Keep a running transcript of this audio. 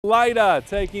Elida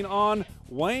taking on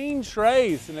Wayne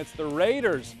Trace, and it's the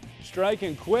Raiders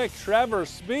striking quick. Trevor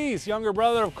Spees, younger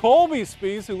brother of Colby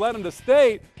Spees, who led him to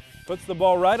state, puts the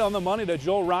ball right on the money to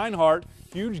Joel Reinhardt.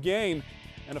 Huge gain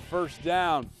and a first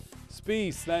down.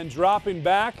 Spees then dropping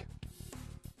back,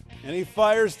 and he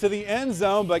fires to the end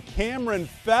zone, but Cameron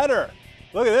Fetter,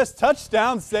 look at this,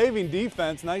 touchdown saving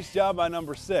defense. Nice job by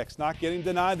number 6. Not getting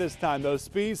denied this time, though.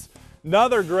 Spees,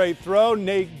 another great throw.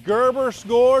 Nate Gerber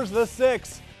scores the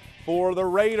 6 for the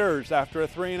Raiders. After a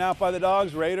 3-and-out by the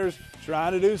Dogs, Raiders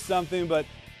trying to do something, but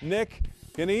Nick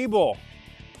Kniebel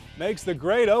makes the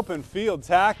great open field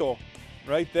tackle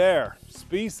right there.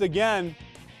 Spees again,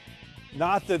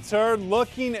 not deterred,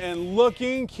 looking and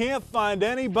looking, can't find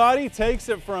anybody, takes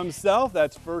it for himself.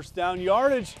 That's first down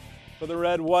yardage for the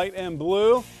red, white, and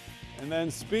blue. And then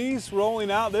Spees rolling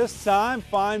out this time,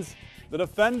 finds the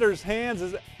defender's hands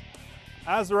as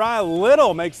Azariah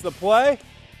Little makes the play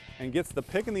and gets the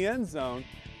pick in the end zone.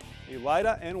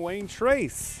 Elida and Wayne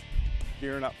Trace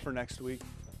gearing up for next week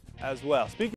as well. Speaking